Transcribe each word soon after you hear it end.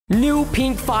New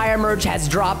pink fire merch has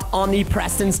dropped on the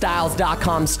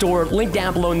PrestonPlayz.com store. Link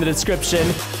down below in the description.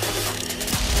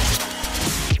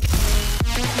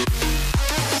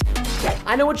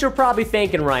 I know what you're probably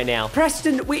thinking right now.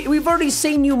 Preston, we've already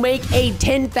seen you make a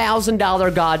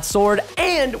 $10,000 God Sword,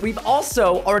 and we've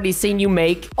also already seen you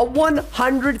make a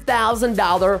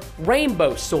 $100,000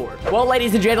 Rainbow Sword. Well,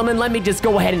 ladies and gentlemen, let me just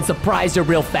go ahead and surprise you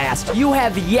real fast. You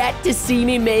have yet to see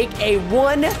me make a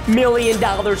 $1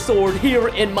 million sword here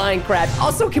in Minecraft.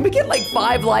 Also, can we get like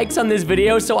 5 likes on this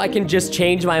video so I can just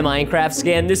change my Minecraft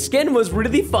skin? This skin was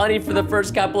really funny for the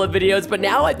first couple of videos, but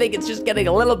now I think it's just getting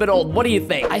a little bit old. What do you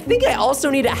think? I think I also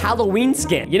need a Halloween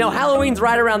skin. You know, Halloween's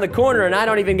right around the corner and I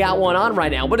don't even got one on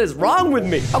right now. What is wrong with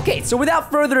me? Okay, so without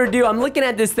further ado, I'm looking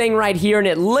at this thing right here and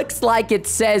it looks like it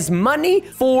says money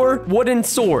for wooden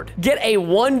sword. Get a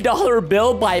 $1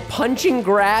 bill by punching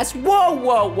grass. Whoa,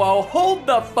 whoa, whoa. Hold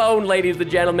the phone, ladies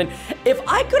and gentlemen. If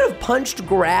I could have punched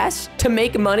grass to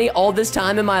make money all this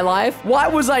time in my life, why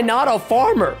was I not a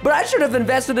farmer? But I should have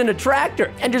invested in a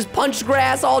tractor and just punched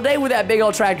grass all day with that big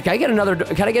old tractor. Can I get another,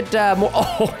 can I get more?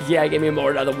 Oh, yeah, give me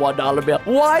more. Another $1 bill.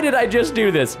 Why did I just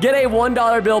do this? Get a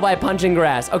 $1 bill by punching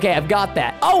grass. Okay, I've got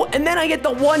that. Oh, and then I get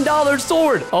the $1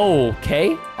 sword.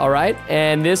 Okay, all right.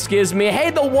 And this gives me, hey,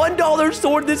 the $1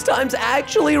 sword this time's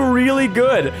actually really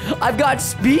good. I've got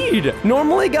speed.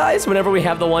 Normally, guys, whenever we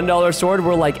have the $1 sword,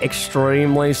 we're like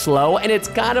extremely slow and it's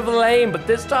kind of lame, but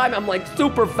this time I'm like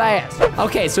super fast.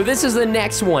 Okay, so this is the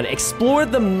next one. Explore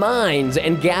the mines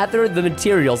and gather the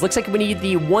materials. Looks like we need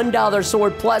the $1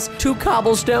 sword plus 2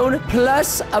 cobblestone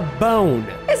plus a bone.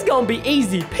 It's gonna be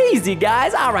easy peasy,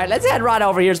 guys. All right, let's head right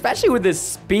over here, especially with this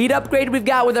speed upgrade we've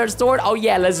got with our sword. Oh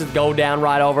yeah, let's just go down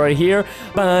right over here.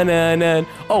 Banana.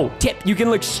 Oh, tip, you can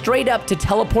look straight up to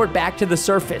teleport back to the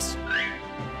surface.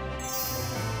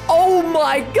 Oh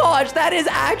my gosh, that is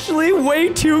actually way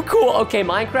too cool. Okay,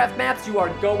 Minecraft maps, you are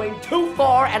going too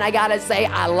far, and I gotta say,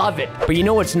 I love it. But you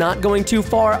know what's not going too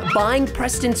far? Buying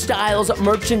Preston Styles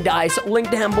merchandise.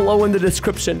 Link down below in the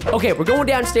description. Okay, we're going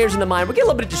downstairs in the mine. We're getting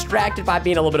a little bit distracted by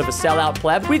being a little bit of a sellout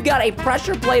pleb. We've got a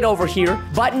pressure plate over here,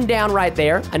 button down right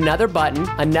there, another button,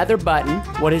 another button.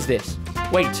 What is this?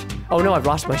 Wait. Oh no, I've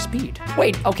lost my speed.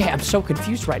 Wait, okay, I'm so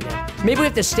confused right now. Maybe we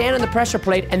have to stand on the pressure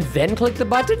plate and then click the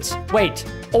buttons? Wait,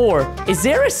 or is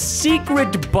there a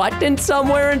secret button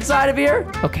somewhere inside of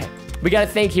here? Okay, we gotta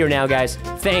think here now, guys.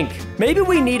 Think. Maybe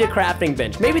we need a crafting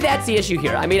bench. Maybe that's the issue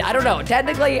here. I mean, I don't know.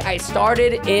 Technically, I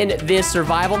started in this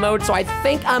survival mode, so I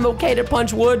think I'm okay to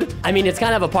punch wood. I mean, it's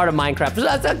kind of a part of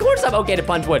Minecraft. Of course I'm okay to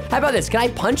punch wood. How about this? Can I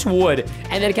punch wood,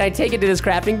 and then can I take it to this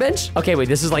crafting bench? Okay, wait,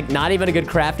 this is like not even a good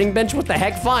crafting bench? What the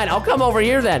heck? Fine, I'll come over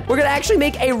here then. We're gonna actually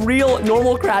make a real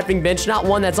normal crafting bench, not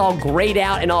one that's all grayed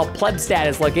out and all pleb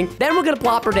status looking. Then we're gonna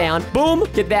plop her down. Boom,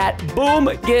 get that. Boom,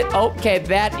 get, okay,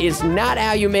 that is not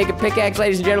how you make a pickaxe,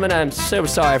 ladies and gentlemen. I'm so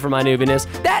sorry for my newbiness.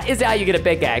 That is how you get a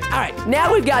pickaxe. All right,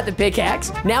 now we've got the pickaxe.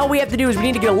 Now what we have to do is we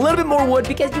need to get a little bit more wood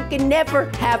because you can never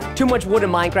have too much wood in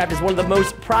Minecraft. It's one of the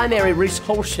most primary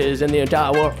resources in the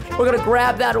entire world. We're gonna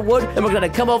grab that wood and we're gonna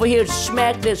come over here,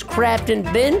 smack this crafting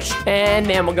bench, and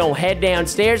then we're gonna head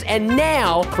downstairs. And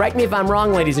now, correct me if I'm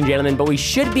wrong, ladies and gentlemen, but we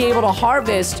should be able to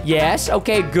harvest. Yes,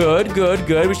 okay, good, good,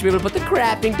 good. We should be able to put the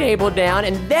crafting table down,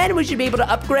 and then we should be able to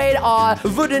upgrade our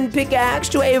wooden pickaxe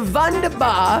to a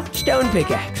wunderbar stone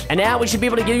pickaxe. And now we should be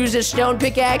able to use this stone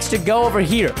pickaxe to go over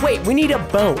here. Wait, we need a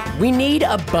bone. We need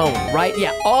a bone, right?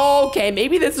 Yeah, okay,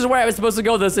 maybe this is where I was supposed to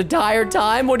go this entire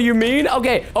time. What do you mean?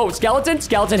 Okay, oh, skeleton,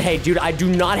 skeleton. Hey, dude, I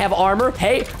do not have armor.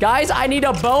 Hey, guys, I need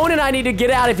a bone and I need to get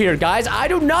out of here, guys. I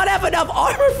do not have enough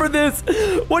armor for this.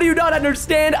 What do you not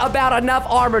understand about enough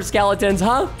armor, skeletons,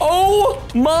 huh? Oh,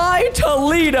 my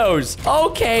Toledos.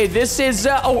 Okay, this is,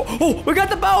 oh, we got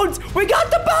the bones. We got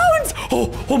the bones.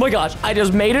 Oh my gosh, I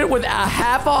just made it with a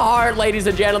half a heart, ladies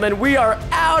and gentlemen. We are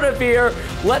out of here.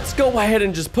 Let's go ahead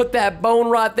and just put that bone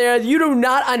right there. You do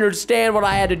not understand what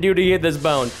I had to do to get this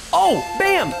bone. Oh,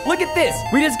 bam, look at this.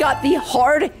 We just got the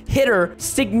hard hitter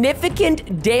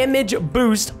significant damage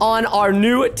boost on our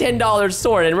new $10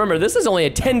 sword. And remember, this is only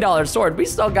a $10 sword. We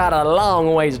still got a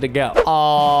long ways to go.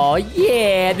 Oh,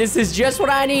 yeah, this is just what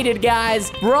I needed,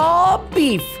 guys. Raw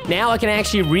beef. Now I can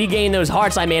actually regain those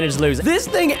hearts I managed to lose. This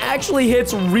thing actually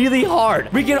hits really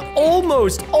hard. We can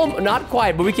almost, not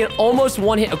quite, but we can almost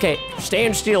one hit. Okay,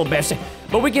 stand still, Bessie.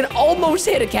 but we can almost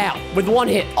hit a cow with one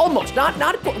hit. Almost. Not.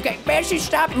 Okay, Bessie,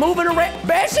 stop moving around.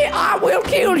 Bessie, I will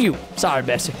kill you. Sorry,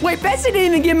 Bessie. Wait, Bessie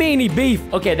didn't even give me any beef.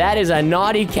 Okay, that is a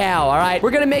naughty cow, all right?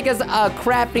 We're gonna make us a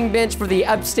crafting bench for the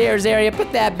upstairs area.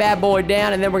 Put that bad boy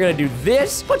down, and then we're gonna do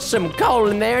this. Put some coal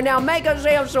in there. Now make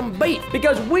ourselves some beef,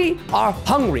 because we are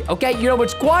hungry, okay? You know,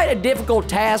 it's quite a difficult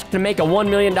task to make a $1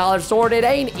 million sword. It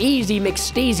ain't easy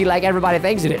McSteezy like everybody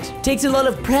thinks it is. Takes a lot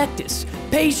of practice,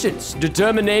 patience,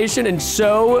 determination, and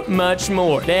so much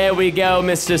more. There we go,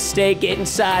 Mr. Steak. Get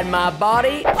inside my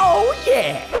body. Oh,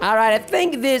 yeah. All right, I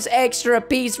think this extra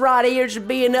piece right here should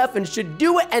be enough and should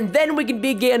do it, and then we can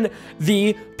begin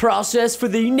the process for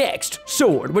the next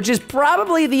sword, which is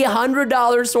probably the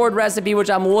 $100 sword recipe, which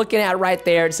I'm looking at right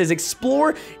there. It says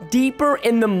explore deeper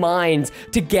in the mines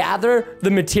to gather the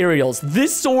materials.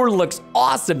 This sword looks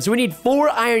awesome. So we need 4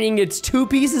 iron ingots, 2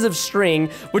 pieces of string,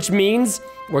 which means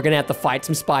we're gonna have to fight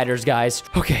some spiders, guys.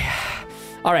 Okay.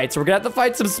 All right, so we're gonna have to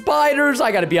fight some spiders.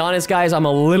 I gotta be honest, guys, I'm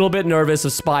a little bit nervous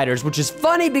of spiders, which is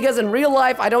funny because in real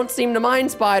life, I don't seem to mind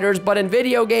spiders, but in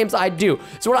video games, I do.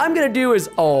 So what I'm gonna do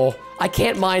is, oh, I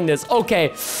can't mine this.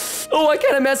 Okay. Oh, I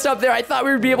kind of messed up there. I thought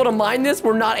we would be able to mine this.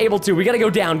 We're not able to. We gotta go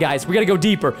down, guys. We gotta go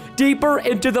deeper. Deeper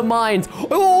into the mines.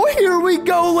 Oh, here we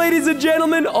go, ladies and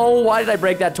gentlemen. Oh, why did I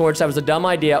break that torch? That was a dumb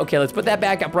idea. Okay, let's put that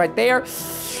back up right there.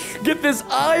 Get this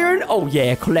iron. Oh,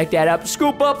 yeah, collect that up.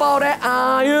 Scoop up all that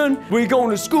iron. We're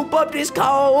gonna scoop up this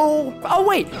coal. Oh,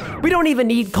 wait, we don't even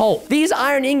need coal. These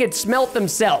iron ingots smelt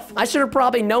themselves. I should have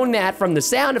probably known that from the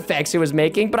sound effects it was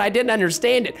making, but I didn't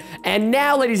understand it. And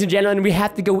now, ladies and gentlemen, we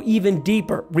have to go even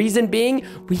deeper. Reason being,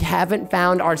 we haven't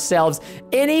found ourselves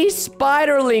any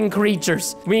spiderling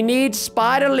creatures. We need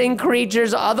spiderling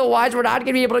creatures, otherwise we're not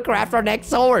gonna be able to craft our next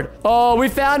sword. Oh, we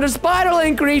found a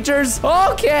spiderling creatures.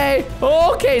 Okay,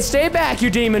 stay back, you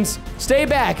demons. Stay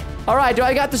back. All right, do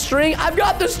I got the string? I've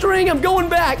got the string. I'm going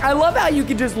back. I love how you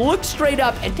can just look straight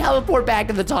up and teleport back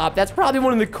to the top. That's probably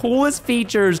one of the coolest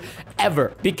features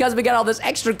ever. Because we got all this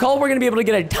extra coal, we're gonna be able to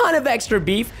get a ton of extra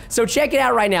beef. So check it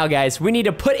out right now, guys. We need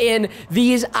to put in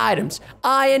these items.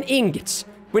 Iron ingots.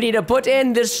 We need to put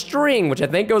in the string, which I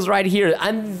think goes right here,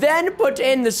 and then put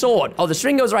in the sword. Oh, the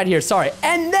string goes right here, sorry.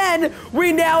 And then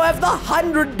we now have the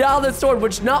 $100 sword,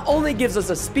 which not only gives us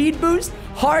a speed boost,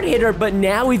 hard hitter, but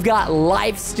now we've got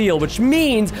life steal, which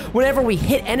means whenever we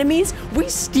hit enemies, we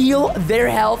steal their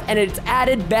health and it's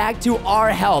added back to our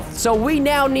health. So we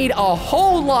now need a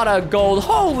whole lot of gold.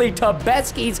 Holy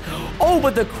Tabeskis. Oh,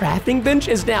 but the crafting bench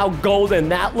is now golden.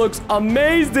 That looks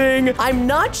amazing. I'm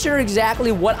not sure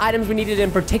exactly what items we needed in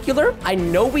particular. I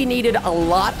know we needed a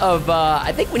lot of,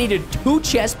 I think we needed 2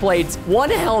 chest plates, 1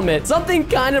 helmet, something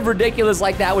kind of ridiculous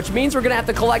like that, which means we're gonna have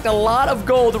to collect a lot of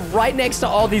gold right next to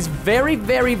all these very,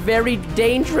 very, very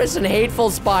dangerous and hateful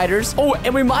spiders. Oh,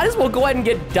 and we might as well go ahead and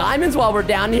get diamonds while we're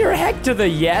down here. Heck to the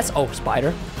yes. Oh,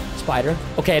 spider.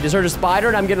 Okay, I just heard a spider,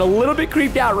 and I'm getting a little bit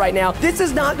creeped out right now. This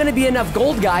is not gonna be enough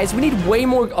gold, guys. We need way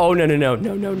more. Oh, no,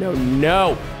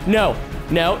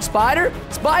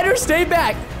 spider, stay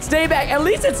back. At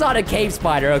least it's not a cave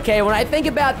spider, okay? When I think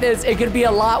about this, it could be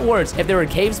a lot worse. If there were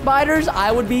cave spiders,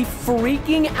 I would be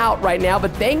freaking out right now,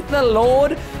 but thank the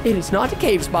Lord, it is not a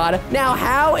cave spider. Now,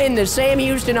 how in the Sam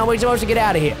Houston are we supposed to get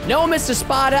out of here? No, Mr.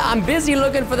 Spider, I'm busy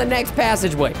looking for the next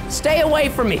passageway. Stay away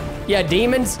from me, ya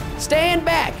demons. Stand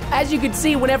back. As you can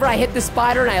see, whenever I hit the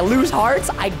spider and I lose hearts,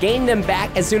 I gain them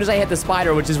back as soon as I hit the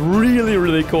spider, which is really,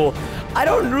 really cool. I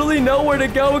don't really know where to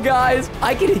go, guys.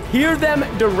 I can hear them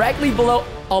directly below.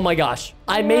 Oh my gosh,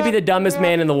 I may be the dumbest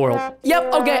man in the world.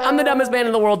 Yep, okay, I'm the dumbest man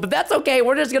in the world, but that's okay.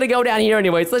 We're just gonna go down here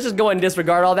anyways. Let's just go ahead and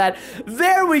disregard all that.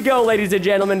 There we go, ladies and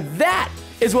gentlemen. That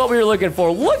is what we were looking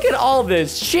for. Look at all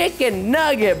this chicken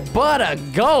nugget butter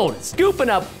gold. Scooping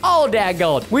up all that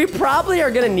gold. We probably are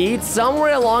gonna need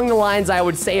somewhere along the lines, I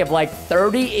would say, of like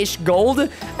 30-ish gold.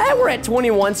 And we're at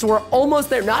 21, so we're almost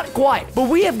there. Not quite, but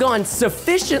we have gone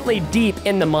sufficiently deep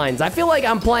in the mines. I feel like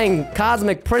I'm playing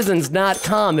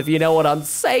CosmicPrisons.com, if you know what I'm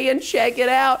saying. Check it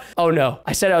out. Oh no,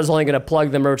 I said I was only gonna plug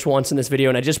the merch once in this video,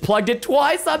 and I just plugged it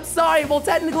twice. I'm sorry. Well,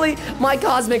 technically, my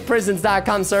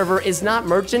CosmicPrisons.com server is not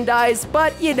merchandise,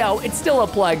 but you know, it's still a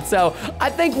plug, so I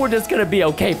think we're just gonna be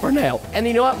okay for now. And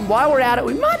you know what? While we're at it,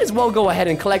 we might as well go ahead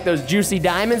and collect those juicy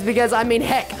diamonds because, I mean,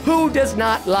 heck, who does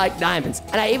not like diamonds?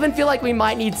 And I even feel like we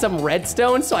might need some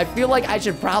redstone, so I feel like I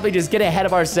should probably just get ahead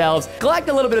of ourselves, collect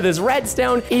a little bit of this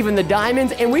redstone, even the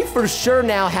diamonds, and we for sure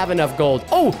now have enough gold.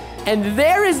 Oh, And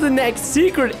there is the next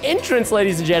secret entrance,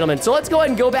 ladies and gentlemen. So let's go ahead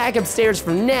and go back upstairs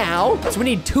for now. So we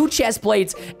need 2 chest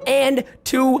plates and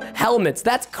 2 helmets.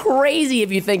 That's crazy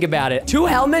if you think about it. 2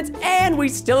 helmets, and we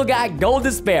still got gold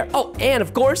to spare. Oh, and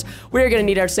of course, we're gonna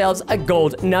need ourselves a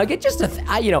gold nugget, just to,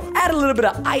 add a little bit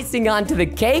of icing onto the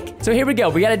cake. So here we go.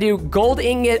 We gotta do gold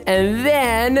ingot, and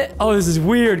then, oh, this is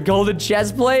weird. Golden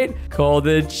chest plate,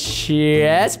 golden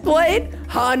chest plate,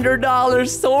 $100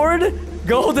 sword,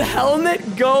 gold helmet,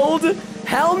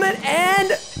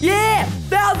 and yeah,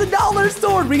 $1,000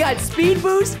 sword. We got speed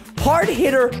boost, hard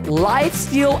hitter, life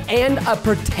steal, and a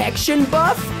protection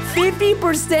buff.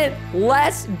 50%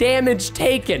 less damage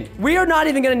taken. We are not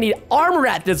even gonna need armor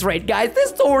at this rate, guys. This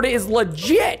sword is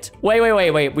legit.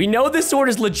 Wait. We know this sword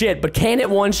is legit, but can it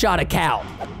one-shot a cow?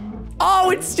 Oh,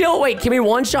 it's still, wait, can we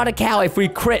one-shot a cow if we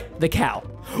crit the cow?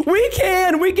 We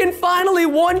can finally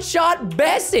one-shot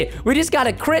Bessie. We just got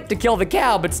a crit to kill the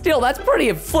cow, but still, that's pretty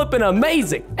flippin'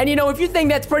 amazing. And if you think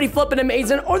that's pretty flippin'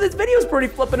 amazing, or this video is pretty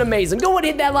flippin' amazing, go and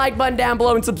hit that like button down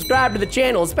below and subscribe to the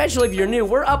channel, especially if you're new.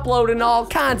 We're uploading all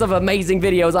kinds of amazing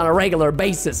videos on a regular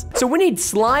basis. So we need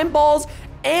slime balls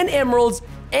and emeralds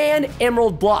and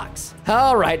emerald blocks.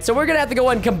 All right, so we're gonna have to go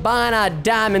and combine our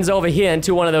diamonds over here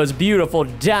into one of those beautiful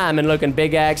diamond-looking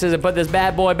big axes and put this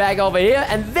bad boy back over here,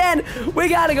 and then we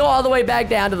gotta go all the way back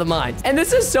down to the mines. And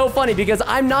this is so funny because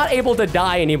I'm not able to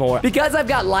die anymore. Because I've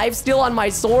got life steal on my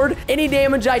sword, any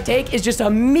damage I take is just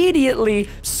immediately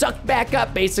sucked back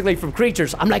up, basically, from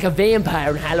creatures. I'm like a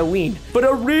vampire in Halloween, but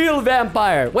a real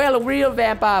vampire. Well, a real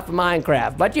vampire from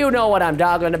Minecraft, but you know what I'm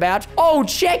talking about. Oh,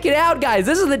 check it out, guys.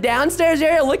 This is the downstairs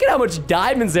area. Look at how much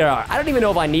diamonds there are. I don't even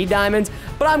know if I need diamonds,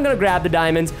 but I'm gonna grab the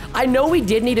diamonds. I know we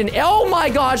did need oh my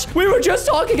gosh, we were just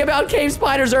talking about cave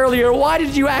spiders earlier. Why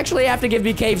did you actually have to give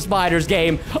me cave spiders,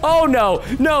 game? Oh no,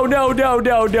 no.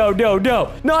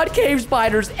 Not cave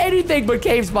spiders, anything but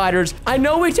cave spiders. I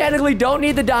know we technically don't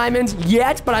need the diamonds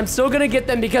yet, but I'm still gonna get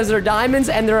them because they're diamonds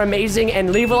and they're amazing.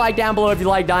 And leave a like down below if you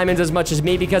like diamonds as much as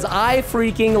me, because I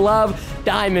freaking love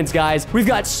diamonds, guys. We've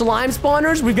got slime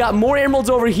spawners, we've got more emeralds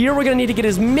over here. We're gonna need to get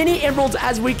as many emeralds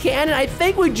as we can, and I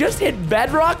think we just hit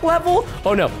bedrock level.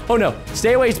 Oh no,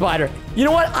 stay away, spider. You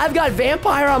know what? I've got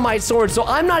vampire on my sword, so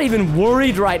I'm not even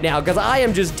worried right now because I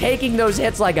am just taking those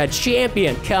hits like a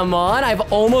champion. Come on,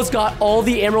 I've almost got all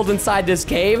the emeralds inside this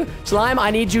cave. Slime, I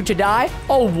need you to die.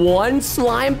 Oh, 1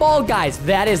 slime ball? Guys,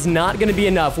 that is not gonna be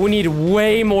enough. We need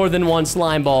way more than 1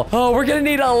 slime ball. Oh, we're gonna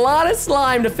need a lot of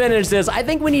slime to finish this. I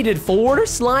think we needed 4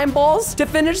 slime balls to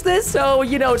finish this. So,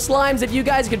 slimes, if you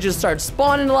guys could just start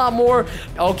spawning a lot more.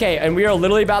 Okay, and we are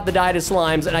literally about to die to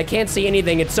slimes, and I can't see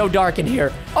anything. It's so dark in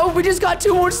here. Oh, we just got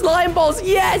 2 more slime balls.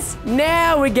 Yes!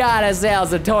 Now we got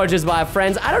ourselves the torches, my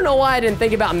friends. I don't know why I didn't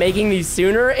think about making these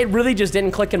sooner. It really just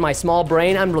didn't click in my small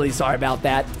brain. I'm really sorry about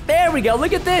that. There we go.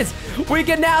 Look at this. We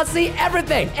can now see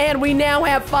everything. And we now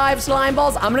have 5 slime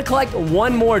balls. I'm gonna collect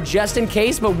 1 more just in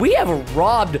case, but we have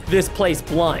robbed this place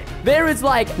blind. There is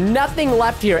like nothing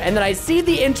left here. And then I see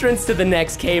the entrance to the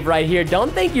next cave right here.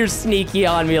 Don't think you're sneaky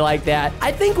on me like that.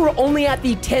 I think we're only at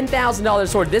the $10,000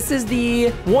 sword. This is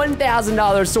the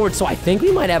 $1,000 sword, so I think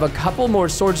we might have a couple more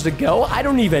swords to go. I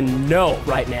don't even know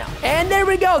right now. And there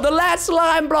we go, the last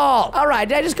slime ball. All right,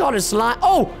 did I just call it a slime?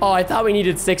 Oh, I thought we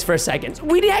needed 6 for a second.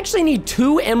 We actually need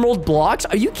 2 emerald blocks.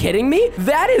 Are you kidding me?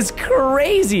 That is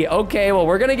crazy. Okay, well,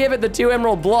 we're gonna give it the 2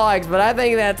 emerald blocks, but I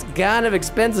think that's kind of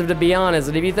expensive, to be honest.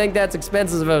 And if you think that's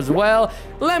expensive as well,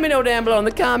 let me know down below in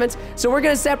the comments. So we're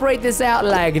gonna separate this out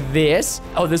like this.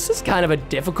 Oh, this is kind of a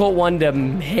difficult one to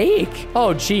make.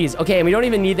 Oh, geez. Okay, and we don't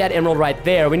even need that emerald right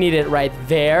there. We need it right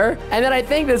there. And then I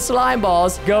think the slime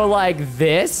balls go like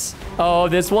this. Oh,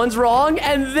 this one's wrong.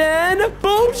 And then,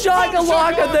 boom,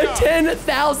 shakalaka, the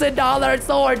 $10,000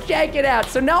 sword. Check it out.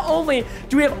 So not only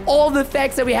do we have all the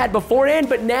effects that we had beforehand,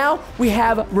 but now we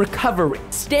have recovery.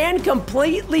 Stand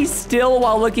completely still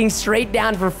while looking straight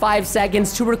down for 5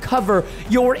 seconds to recover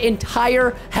your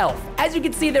entire health. As you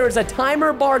can see, there is a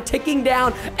timer bar ticking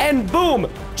down, and boom,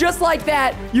 just like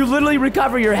that, you literally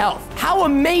recover your health. How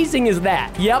amazing is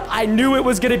that? Yep, I knew it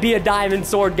was gonna be a diamond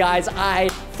sword, guys. I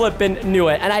flippin' knew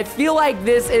it. And I feel like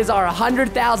this is our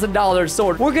 $100,000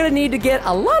 sword. We're gonna need to get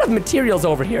a lot of materials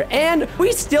over here, and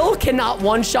we still cannot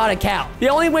one-shot a cow. The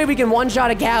only way we can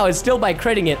one-shot a cow is still by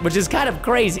critting it, which is kind of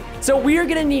crazy. So we're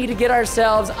gonna need to get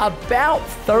ourselves about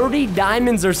 30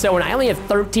 diamonds or so, and I only have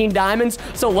 13 diamonds,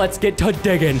 so let's get to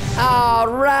digging.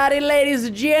 Alrighty, ladies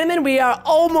and gentlemen, we are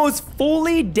almost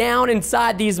fully down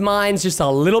inside these mines, just a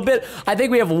little bit. I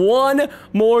think we have 1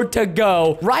 more to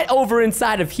go. Right over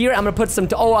inside of here, I'm gonna put some,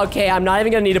 oh, okay, I'm not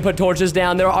even gonna need to put torches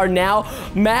down. There are now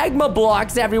magma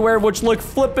blocks everywhere, which look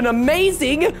flippin'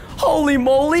 amazing. Holy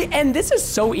moly. And this is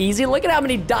so easy. Look at how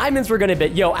many diamonds we're gonna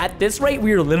get. Yo, at this rate,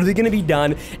 we are literally gonna be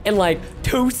done in like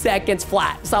 2 seconds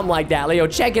flat. Something like that. Like, yo,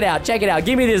 check it out. Check it out.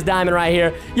 Give me this diamond right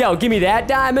here. Yo, give me that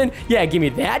diamond. Yeah, give me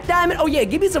that diamond. Oh, yeah,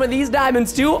 give me some of these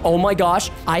diamonds too. Oh my gosh.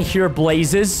 I hear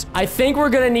blazes. I think we're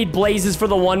gonna need blazes for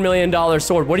the $1 million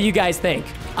sword. What do you guys think?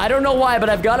 I don't know why, but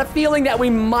I've got a feeling that we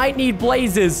might need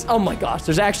blazes. Oh my gosh,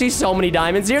 there's actually so many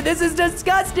diamonds here. This is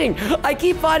disgusting. I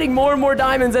keep finding more and more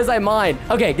diamonds as I mine.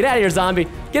 Okay, get out of here, zombie.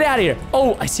 Get out of here.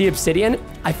 Oh, I see obsidian.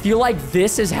 I feel like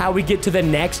this is how we get to the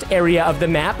next area of the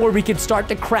map where we can start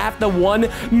to craft the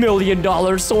 $1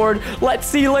 million sword. Let's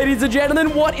see, ladies and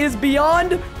gentlemen, what is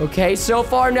beyond. Okay, so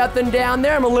far nothing down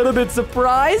there. I'm a little bit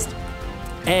surprised.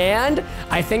 And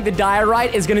I think the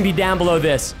diorite is gonna be down below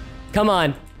this. Come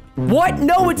on. What?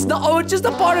 No, it's not. Oh, it's just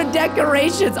a part of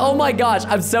decorations. Oh my gosh,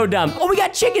 I'm so dumb. Oh, we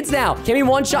got chickens now. Can we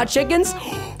one-shot chickens?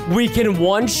 We can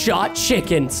one-shot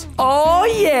chickens. Oh,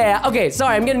 yeah. Okay,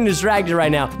 sorry, I'm getting distracted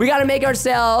right now. We gotta make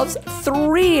ourselves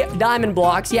 3 diamond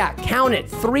blocks. Yeah, count it,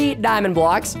 3 diamond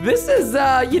blocks. This is,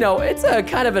 you know, it's a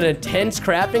kind of an intense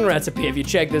crafting recipe if you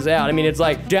check this out. I mean, it's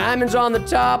like diamonds on the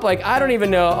top. Like, I don't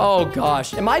even know. Oh,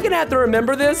 gosh. Am I gonna have to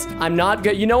remember this? I'm not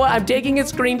good. You know what? I'm taking a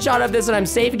screenshot of this and I'm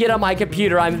saving it on my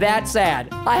computer. I'm that sad.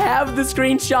 I have the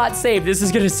screenshot saved. This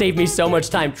is gonna save me so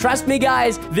much time. Trust me,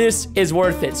 guys, this is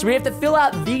worth it. So we have to fill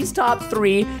out these top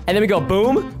 3, and then we go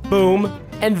boom, boom,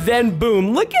 and then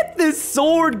boom. Look at this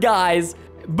sword, guys.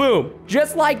 Boom,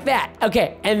 just like that.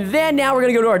 Okay, and then now we're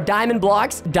gonna go to our diamond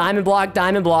blocks. Diamond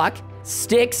block,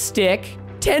 stick,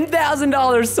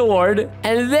 $10,000 sword,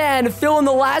 and then fill in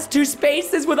the last 2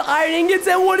 spaces with iron ingots,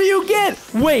 and what do you get?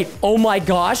 Wait, oh my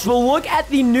gosh, well, look at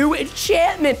the new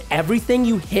enchantment. Everything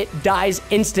you hit dies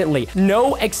instantly.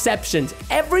 No exceptions.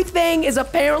 Everything is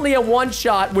apparently a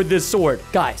one-shot with this sword.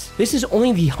 Guys, this is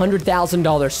only the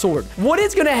 $100,000 sword. What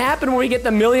is gonna happen when we get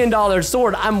the $1 million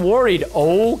sword? I'm worried.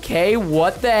 Okay,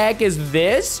 what the heck is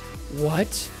this?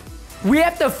 What? We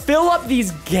have to fill up these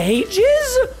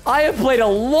gauges? I have played a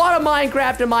lot of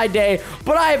Minecraft in my day,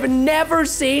 but I have never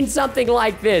seen something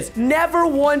like this. Never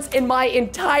once in my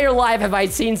entire life have I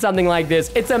seen something like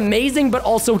this. It's amazing, but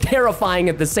also terrifying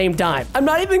at the same time. I'm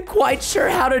not even quite sure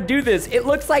how to do this. It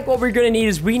looks like what we're gonna need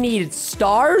is we need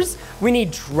stars, we need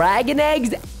dragon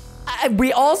eggs,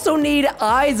 we also need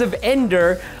eyes of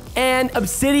Ender, and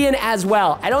obsidian as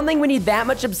well. I don't think we need that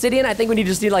much obsidian. I think we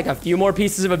just need like a few more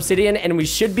pieces of obsidian and we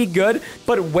should be good.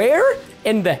 But where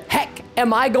in the heck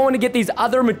am I going to get these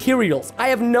other materials? I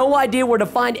have no idea where to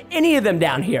find any of them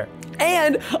down here.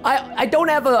 And I don't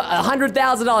have a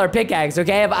 $100,000 pickaxe,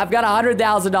 okay? I've got a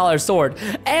 $100,000 sword.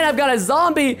 And I've got a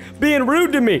zombie being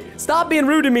rude to me. Stop being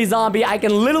rude to me, zombie. I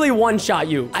can literally one-shot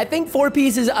you. I think 4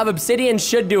 pieces of obsidian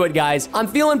should do it, guys. I'm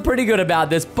feeling pretty good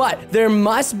about this, but there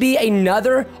must be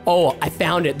another. Oh, I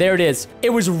found it. There it is.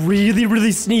 It was really,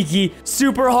 really sneaky.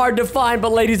 Super hard to find,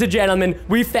 but ladies and gentlemen,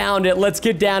 we found it. Let's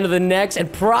get down to the next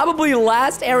and probably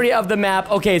last area of the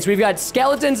map. Okay, so we've got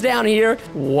skeletons down here.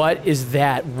 What is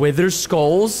that? Wither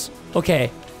skulls? Okay,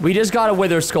 we just got a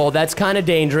wither skull. That's kind of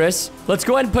dangerous. Let's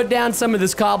go ahead and put down some of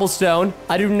this cobblestone.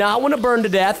 I do not want to burn to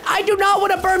death. I do not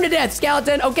want to burn to death,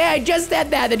 skeleton. Okay, I just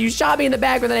said that. Then you shot me in the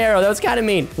back with an arrow. That was kind of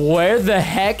mean. Where the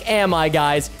heck am I,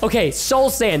 guys? Okay, soul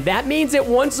sand. That means it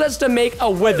wants us to make a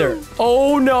wither.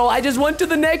 Oh, no. I just went to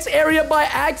the next area by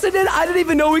accident. I didn't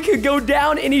even know we could go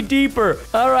down any deeper.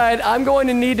 All right, I'm going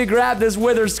to need to grab this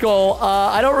wither skull.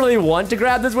 I don't really want to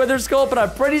grab this wither skull, but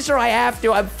I'm pretty sure I have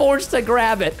to. I'm forced to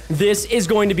grab it. This is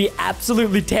going to be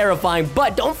absolutely terrifying,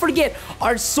 but don't forget,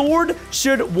 our sword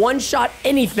should one-shot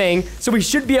anything, so we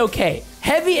should be okay.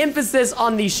 Heavy emphasis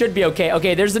on the should be okay.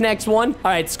 Okay, there's the next one. All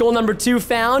right, skull number 2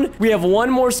 found. We have 1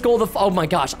 more skull to... Oh my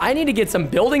gosh, I need to get some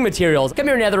building materials. Come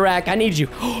here, Netherrack. I need you.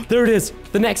 Oh, there it is.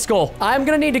 The next skull. I'm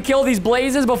gonna need to kill these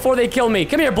blazes before they kill me.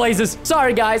 Come here, blazes.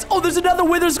 Sorry, guys. Oh, there's another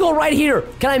wither skull right here.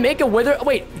 Can I make a wither...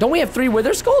 Wait, don't we have 3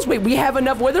 wither skulls? Wait, we have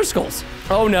enough wither skulls.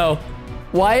 Oh, no.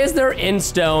 Why is there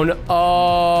endstone?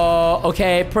 Oh,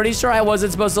 okay. Pretty sure I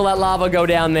wasn't supposed to let lava go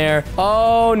down there.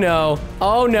 Oh, no.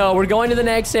 Oh, no. We're going to the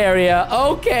next area.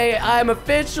 Okay, I'm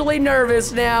officially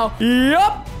nervous now.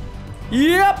 Yup.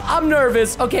 Yep, I'm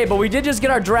nervous. Okay, but we did just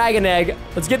get our dragon egg.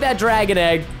 Let's get that dragon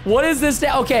egg. What is this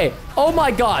now? Okay. Oh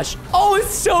my gosh. Oh,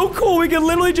 it's so cool. We can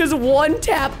literally just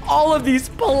one-tap all of these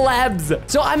plebs.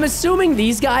 So I'm assuming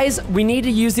these guys, we need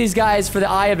to use these guys for the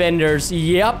Eye of Enders.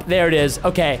 Yep, there it is.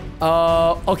 Okay.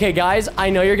 Okay, guys.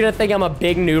 I know you're gonna think I'm a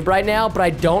big noob right now, but I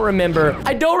don't remember.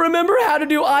 I don't remember how to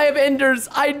do Eye of Enders.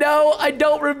 I know. I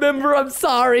don't remember. I'm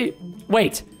sorry.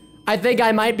 Wait. I think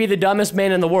I might be the dumbest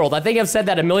man in the world. I think I've said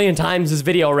that a million times this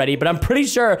video already, but I'm pretty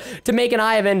sure to make an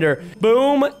Eye of Ender,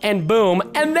 boom and boom,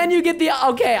 and then you get the,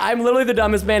 okay, I'm literally the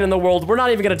dumbest man in the world. We're not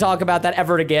even gonna talk about that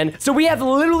ever again. So we have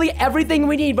literally everything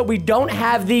we need, but we don't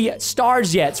have the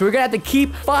stars yet. So we're gonna have to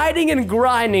keep fighting and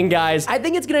grinding, guys. I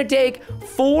think it's gonna take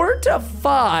 4 to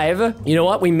 5. You know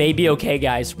what? We may be okay,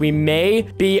 guys. We may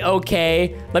be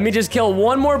okay. Let me just kill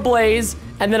one more blaze.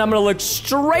 And then I'm gonna look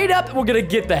straight up. We're gonna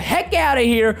get the heck out of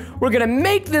here. We're gonna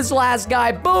make this last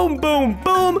guy. Boom, boom,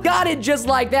 boom. Got it just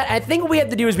like that. I think what we have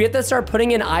to do is we have to start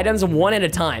putting in items one at a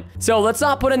time. So let's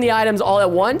not put in the items all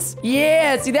at once.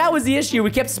 Yeah, see, that was the issue.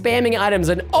 We kept spamming items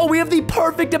and, oh, we have the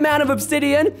perfect amount of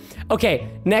obsidian. Okay,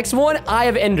 next one, Eye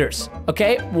of Enders.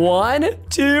 Okay, 1,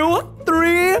 2,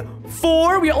 3,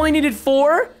 4. We only needed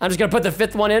 4. I'm just gonna put the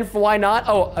 5th one in for why not.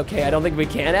 Oh, okay, I don't think we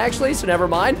can actually, so never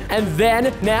mind. And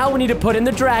then now we need to put in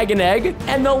the dragon egg.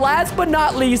 And the last but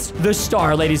not least, the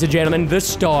star, ladies and gentlemen, the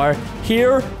star.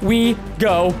 Here we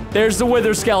go. There's the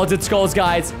wither skeleton skulls,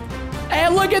 guys.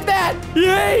 And look at that.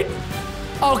 Yay!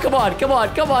 Oh, come on, come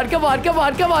on, come on, come on, come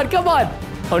on, come on, come on.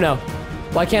 Oh no,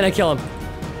 why can't I kill him?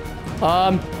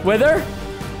 Wither?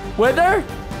 Wither?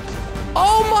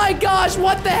 Oh my gosh,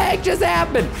 what the heck just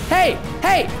happened? Hey,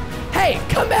 hey, hey,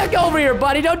 come back over here,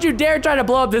 buddy. Don't you dare try to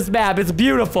blow up this map. It's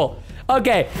beautiful.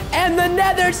 Okay, and the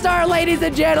nether star, ladies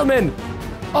and gentlemen.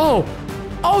 Oh,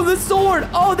 oh, the sword.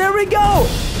 Oh, there we go.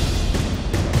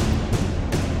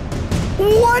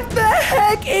 What the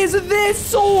heck is this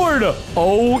sword?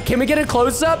 Oh, can we get a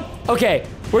close-up? Okay,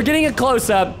 we're getting a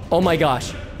close-up. Oh my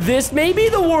gosh. This may be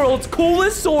the world's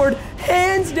coolest sword,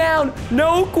 hands down,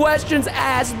 no questions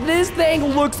asked. This thing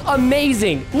looks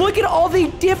amazing. Look at all the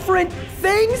different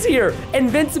things here.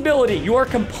 Invincibility, you are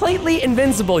completely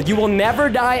invincible. You will never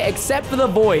die except for the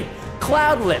void.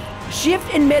 Cloud lift,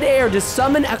 shift in midair to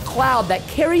summon a cloud that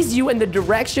carries you in the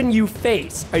direction you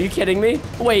face. Are you kidding me?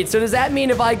 Wait, so does that mean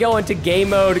if I go into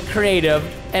game mode creative,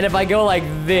 and if I go like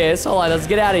this, hold on, let's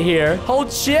get out of here.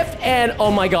 Hold shift and, oh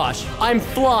my gosh, I'm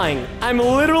flying. I'm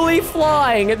literally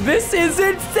flying. This is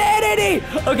insanity.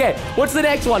 Okay, what's the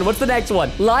next one? What's the next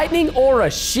one? Lightning aura,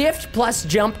 shift plus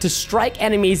jump to strike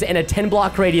enemies in a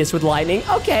 10-block radius with lightning.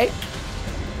 Okay.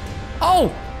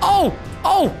 Oh, oh,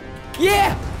 oh,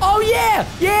 yeah. Oh yeah,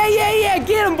 yeah, yeah, yeah.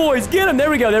 Get him, boys, get him. There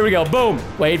we go, there we go. Boom.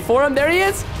 Wait for him, there he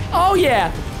is. Oh yeah,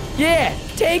 yeah.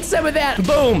 Take some of that.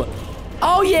 Boom.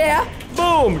 Oh yeah.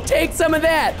 Boom, take some of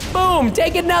that. Boom,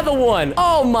 take another one.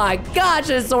 Oh my gosh,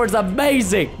 this sword's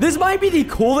amazing. This might be the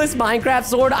coolest Minecraft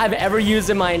sword I've ever used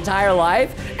in my entire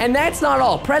life. And that's not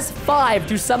all. Press 5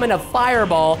 to summon a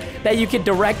fireball that you can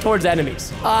direct towards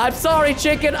enemies. I'm sorry,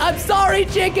 chicken. I'm sorry,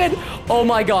 chicken. Oh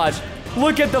my gosh,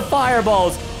 look at the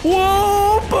fireballs.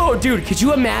 Whoa, boom. Dude, could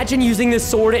you imagine using this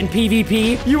sword in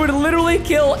PvP? You would literally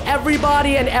kill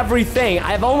everybody and everything.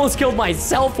 I've almost killed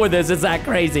myself with this. It's that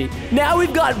crazy. Now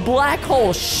we've got black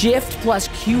hole. Shift plus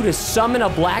Q to summon a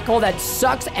black hole that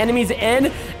sucks enemies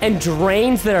in and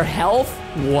drains their health.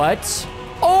 What?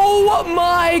 Oh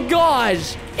my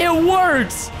gosh. It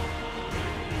works.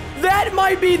 That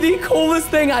might be the coolest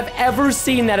thing I've ever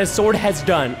seen that a sword has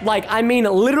done. Like, I mean,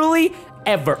 literally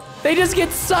ever. They just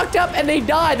get sucked up and they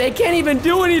die. They can't even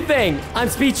do anything. I'm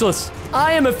speechless.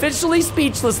 I am officially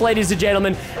speechless, ladies and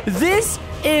gentlemen. This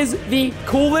is the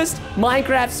coolest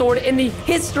Minecraft sword in the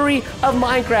history of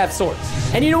Minecraft swords.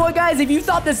 And you know what, guys? If you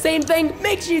thought the same thing,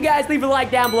 make sure you guys leave a like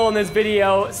down below on this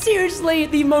video. Seriously,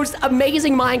 the most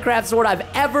amazing Minecraft sword I've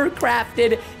ever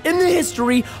crafted in the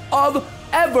history of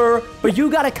ever. But you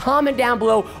gotta comment down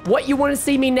below what you want to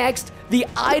see me next, the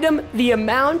item, the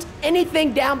amount,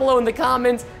 anything down below in the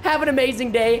comments. Have an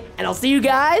amazing day, and I'll see you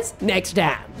guys next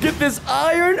time. Get this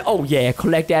iron. Oh yeah,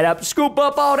 collect that up. Scoop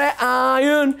up all that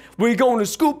iron. We're gonna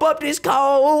scoop up this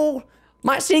coal.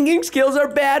 My singing skills are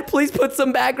bad. Please put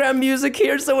some background music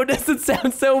here so it doesn't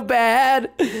sound so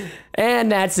bad.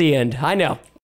 And that's the end. I know.